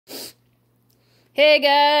Hey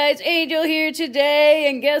guys, Angel here today,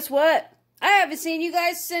 and guess what? I haven't seen you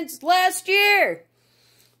guys since last year.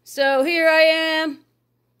 So here I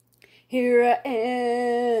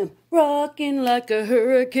am, rocking like a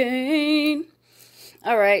hurricane.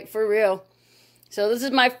 Alright, for real. So this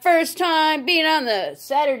is my first time being on the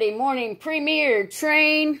Saturday morning premiere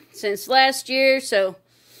train since last year. So,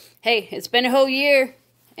 hey, it's been a whole year.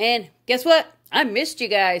 And guess what? I missed you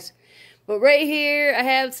guys. But right here, I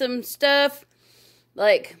have some stuff,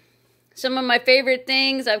 like some of my favorite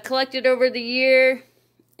things I've collected over the year.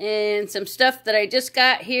 And some stuff that I just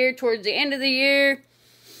got here towards the end of the year.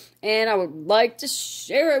 And I would like to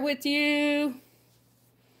share it with you.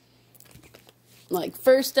 Like,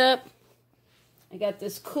 first up, I got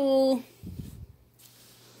this cool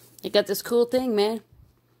thing, man.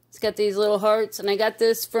 It's got these little hearts, and I got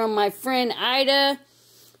this from my friend Ida.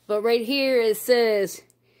 But right here it says,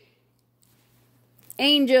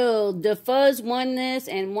 Angel, DeFuzz won this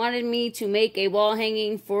and wanted me to make a wall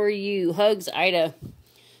hanging for you. Hugs, Ida.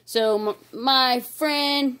 So my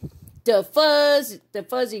friend DeFuzz, the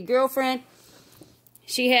fuzzy girlfriend,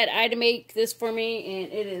 she had Ida make this for me,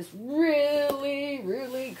 and it is really,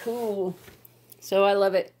 really cool. So I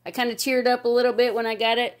love it. I kind of teared up a little bit when I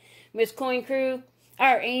got it. Miss Coin Crew,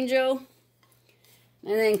 our Angel.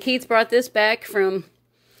 And then Keith brought this back from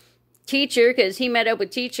Teacher, because he met up with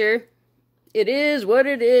Teacher. It is what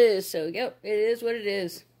it is. So, yep, it is what it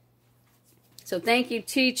is. So thank you,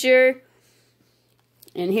 Teacher.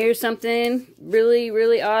 And here's something really,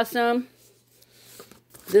 really awesome.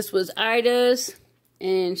 This was Ida's,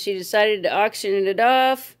 and she decided to auction it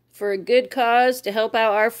off for a good cause to help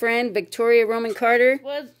out our friend Victoria Roman Carter.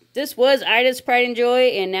 This was Ida's pride and joy,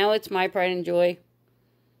 and now it's my pride and joy.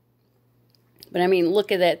 But I mean,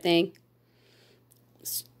 look at that thing.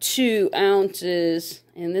 It's 2 ounces,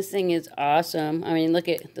 and this thing is awesome. I mean, look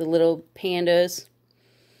at the little pandas.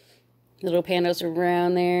 Little pandas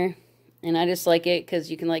around there. And I just like it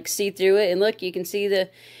because you can like see through it. And look, you can see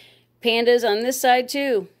the pandas on this side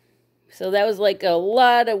too. So that was like a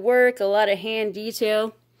lot of work, a lot of hand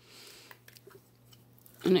detail.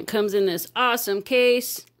 And it comes in this awesome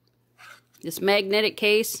case. This magnetic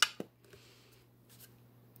case.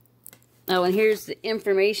 Oh, and here's the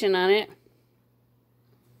information on it.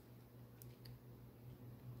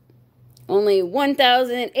 Only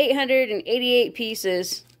 1,888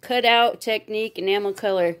 pieces. Cutout, technique, enamel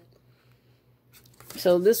color.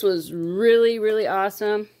 So this was really, really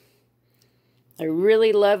awesome. I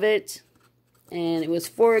really love it. And it was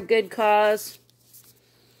for a good cause.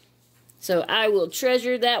 So I will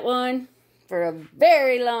treasure that one for a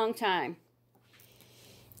very long time.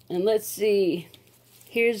 And let's see.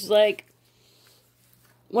 Here's like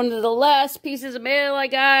one of the last pieces of mail I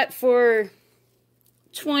got for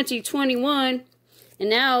 2021. And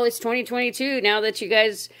now it's 2022, now that you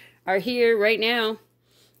guys are here right now.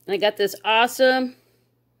 And I got this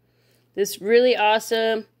really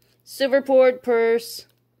awesome silver poured purse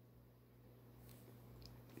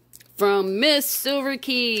from Miss Silver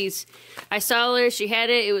Keys. I saw her, she had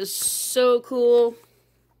it, it was so cool.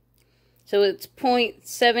 So it's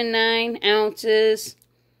 0.79 ounces.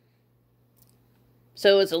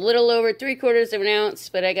 So it's a little over 3/4 of an ounce,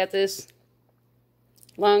 but I got this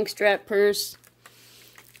long strap purse.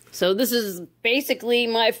 So this is basically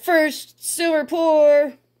my first silver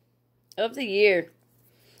pour of the year.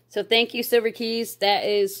 So thank you, Silver Keys. That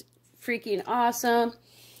is freaking awesome.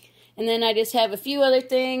 And then I just have a few other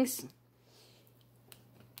things.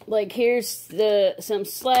 Like here's some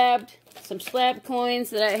slab coins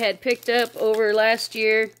that I had picked up over last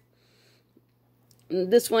year.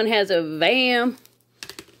 And this one has a bam.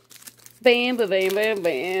 Bam, ba bam, bam,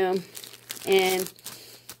 bam. And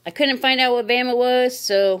I couldn't find out what bam it was,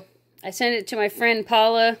 so I sent it to my friend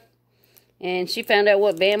Paula. And she found out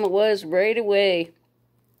what bam it was right away.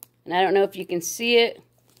 And I don't know if you can see it,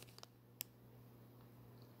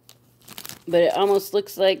 but it almost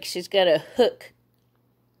looks like she's got a hook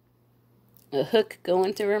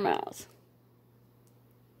going through her mouth.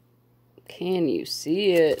 Can you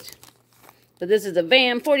see it? But this is a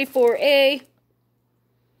VAM 44A.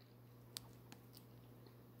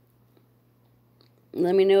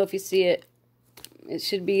 Let me know if you see it. It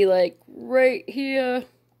should be like right here.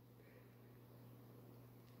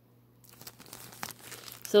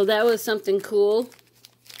 So that was something cool.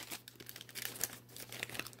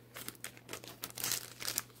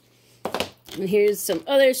 And here's some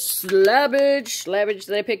other slabbage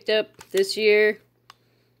that I picked up this year.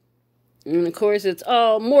 And of course it's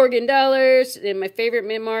all Morgan dollars and my favorite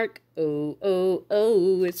mint mark. Oh, oh,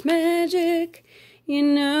 oh, it's magic, you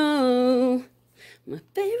know. My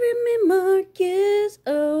favorite mint mark is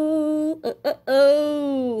oh,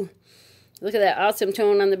 Oh. Look at that awesome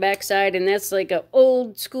tone on the back side, and that's like an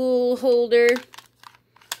old school holder.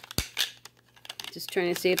 Just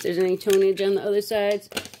trying to see if there's any tonnage on the other sides.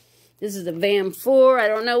 This is a VAM 4. I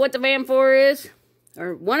don't know what the VAM 4 is.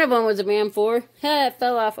 Or one of them was a VAM 4. Ha, it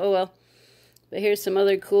fell off. Oh well. But here's some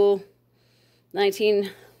other cool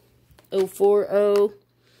 1904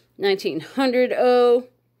 1900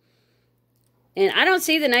 and I don't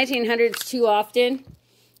see the 1900s too often,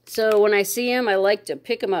 so when I see them I like to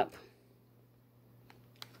pick them up.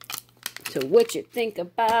 So what you think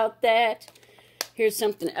about that? Here's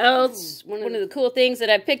something else. One of the cool things that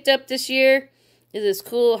I picked up this year is this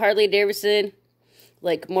cool Harley Davidson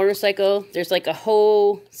like motorcycle. There's like a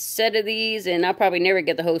whole set of these, and I'll probably never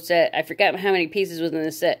get the whole set. I forgot how many pieces was in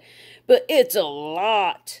the set, but it's a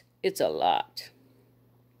lot. It's a lot.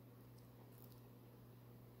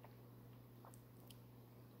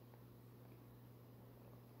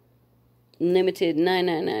 Limited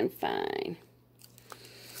 999 fine.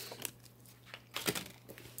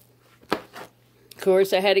 Of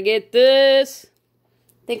course, I had to get this.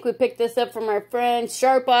 I think we picked this up from our friend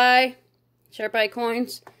Sharp Eye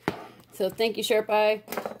coins. So thank you, Sharp Eye.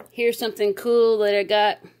 Here's something cool that I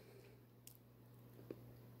got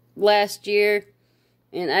last year,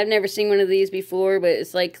 and I've never seen one of these before, but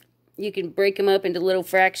it's like you can break them up into little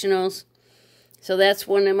fractionals. So that's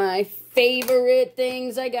one of my favorite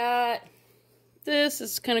things I got. This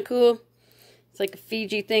is kind of cool. It's like a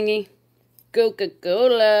Fiji thingy.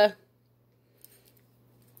 Coca-Cola.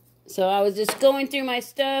 So I was just going through my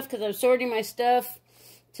stuff because I'm sorting my stuff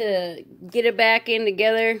to get it back in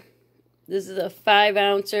together. This is a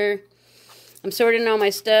 5-ouncer. I'm sorting all my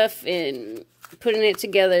stuff and putting it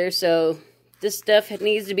together. So this stuff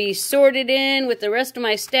needs to be sorted in with the rest of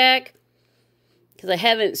my stack because I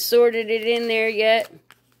haven't sorted it in there yet.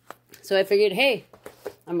 So I figured, hey,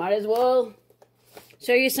 I might as well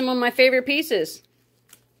show you some of my favorite pieces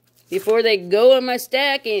before they go in my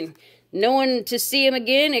stack and no one to see them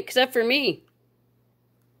again except for me.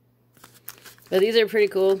 But these are pretty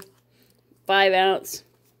cool. 5-ounce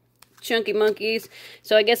chunky monkeys.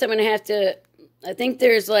 So I guess I'm going to have to, I think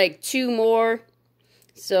there's like 2 more.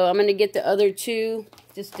 So I'm going to get the other 2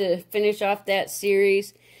 just to finish off that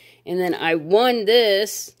series. And then I won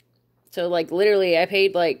this. So like literally I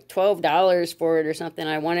paid like $12 for it or something.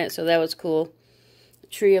 I won it, so that was cool.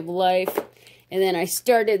 Tree of Life. And then I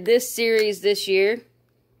started this series this year.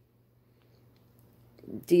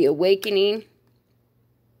 The Awakening.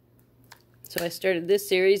 So I started this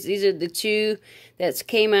series. These are the 2 that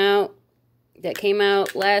came out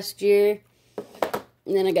last year.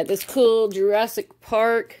 And then I got this cool Jurassic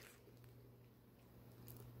Park.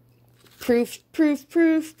 Proof.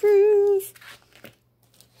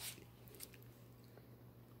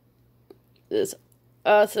 This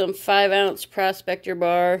awesome 5-ounce Prospector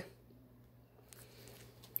bar.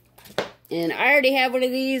 And I already have one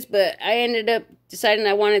of these, but I ended up deciding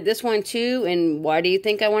I wanted this one too. And why do you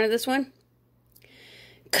think I wanted this one?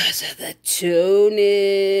 Because of the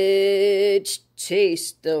tonnage.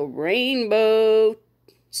 Taste the rainbow.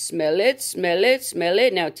 Smell it, smell it, smell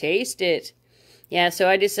it. Now taste it. Yeah, so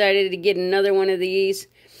I decided to get another one of these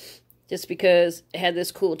just because it had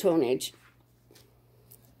this cool tonnage.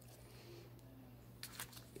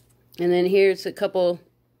 And then here's a couple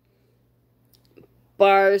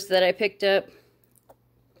bars that I picked up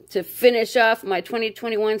to finish off my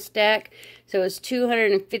 2021 stack. So it's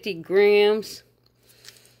 250 grams.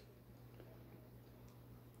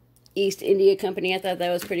 East India Company. I thought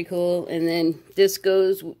that was pretty cool. And then this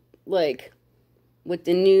goes like with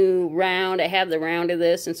the new round. I have the round of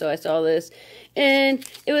this, and so I saw this. And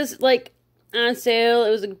it was like on sale. It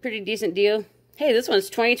was a pretty decent deal. Hey, this one's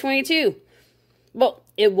 2022. Well,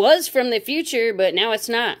 it was from the future, but now it's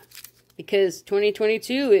not. Because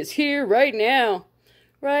 2022 is here right now.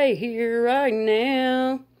 Right here, right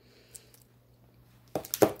now.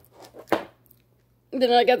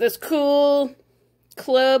 Then I got this cool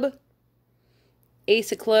club.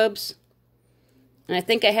 Ace of Clubs. And I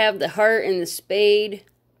think I have the heart and the spade.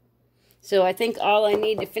 So I think all I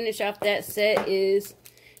need to finish off that set is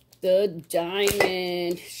the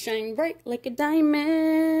diamond. Shine bright like a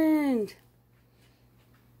diamond.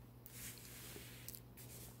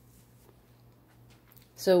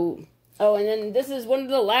 So, oh, and then this is one of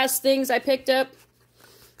the last things I picked up.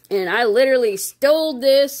 And I literally stole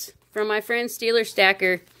this from my friend Steeler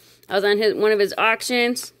Stacker. I was on one of his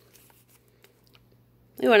auctions.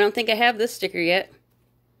 Ooh, I don't think I have this sticker yet.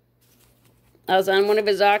 I was on one of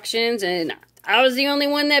his auctions, and I was the only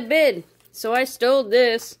one that bid. So I stole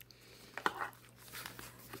this.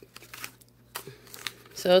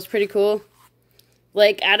 So it's pretty cool.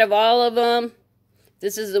 Like, out of all of them,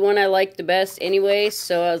 this is the one I like the best anyway.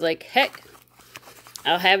 So I was like, heck,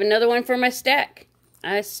 I'll have another one for my stack.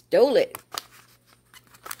 I stole it.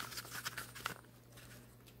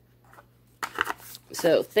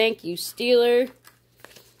 So, thank you, Steeler.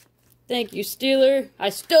 Thank you, Steeler. I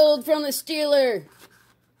stole from the Steeler.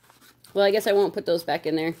 Well, I guess I won't put those back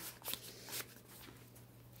in there.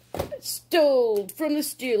 Stole from the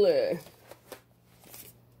Steeler.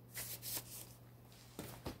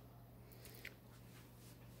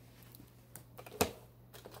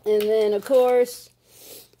 And then, of course,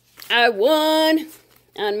 I won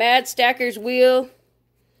on Mad Stacker's wheel.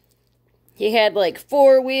 He had like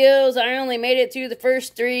 4 wheels. I only made it through the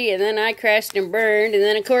first 3, and then I crashed and burned. And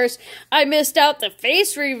then, of course, I missed out the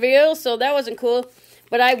face reveal, so that wasn't cool.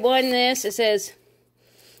 But I won this. It says,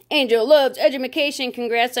 Angel loves education.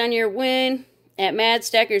 Congrats on your win at Mad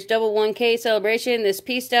Stacker's Double 1K celebration. This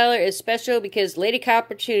peace dollar is special because Lady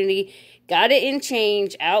Opportunity got it in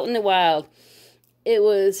change out in the wild. It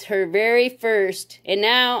was her very first, and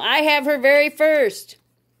now I have her very first.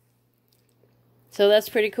 So that's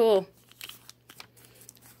pretty cool.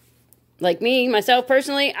 Like me, myself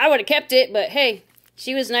personally, I would have kept it, but hey,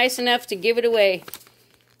 she was nice enough to give it away.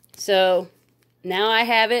 So now I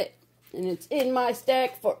have it, and it's in my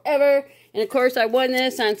stack forever. And of course, I won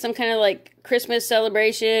this on some kind of like Christmas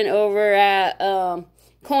celebration over at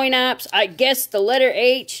Coin Ops. I guessed the letter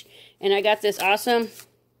H, and I got this awesome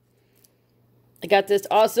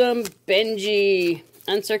Benji,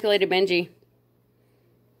 uncirculated Benji.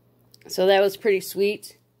 So that was pretty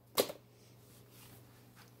sweet.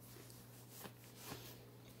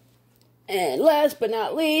 And last but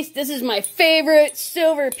not least, this is my favorite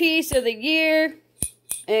silver piece of the year.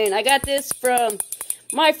 And I got this from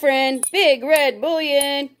my friend, Big Red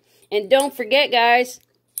Bullion. And don't forget, guys,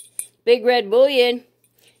 Big Red Bullion,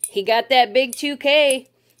 he got that big 2K.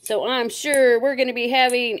 So I'm sure we're going to be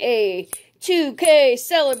having a 2K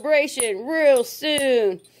celebration real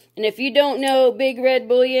soon. And if you don't know Big Red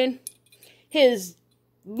Bullion, his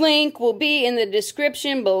link will be in the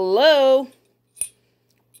description below.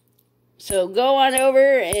 So go on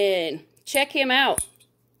over and check him out.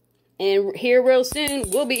 And here real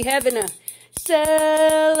soon, we'll be having a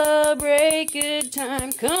celebrate good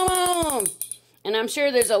time. Come on. And I'm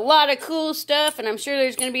sure there's a lot of cool stuff. And I'm sure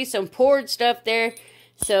there's going to be some poured stuff there.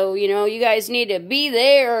 So, you know, you guys need to be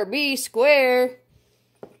there or be square.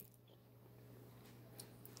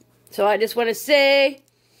 So I just want to say,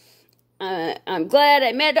 I'm glad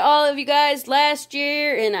I met all of you guys last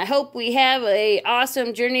year, and I hope we have an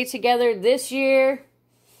awesome journey together this year.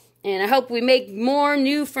 And I hope we make more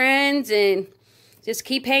new friends and just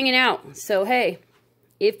keep hanging out. So, hey,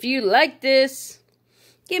 if you like this,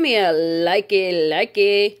 give me a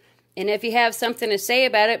likey. And if you have something to say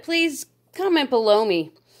about it, please comment below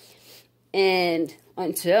me. And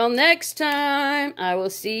until next time, I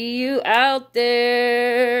will see you out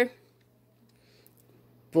there.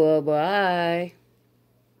 Bye-bye.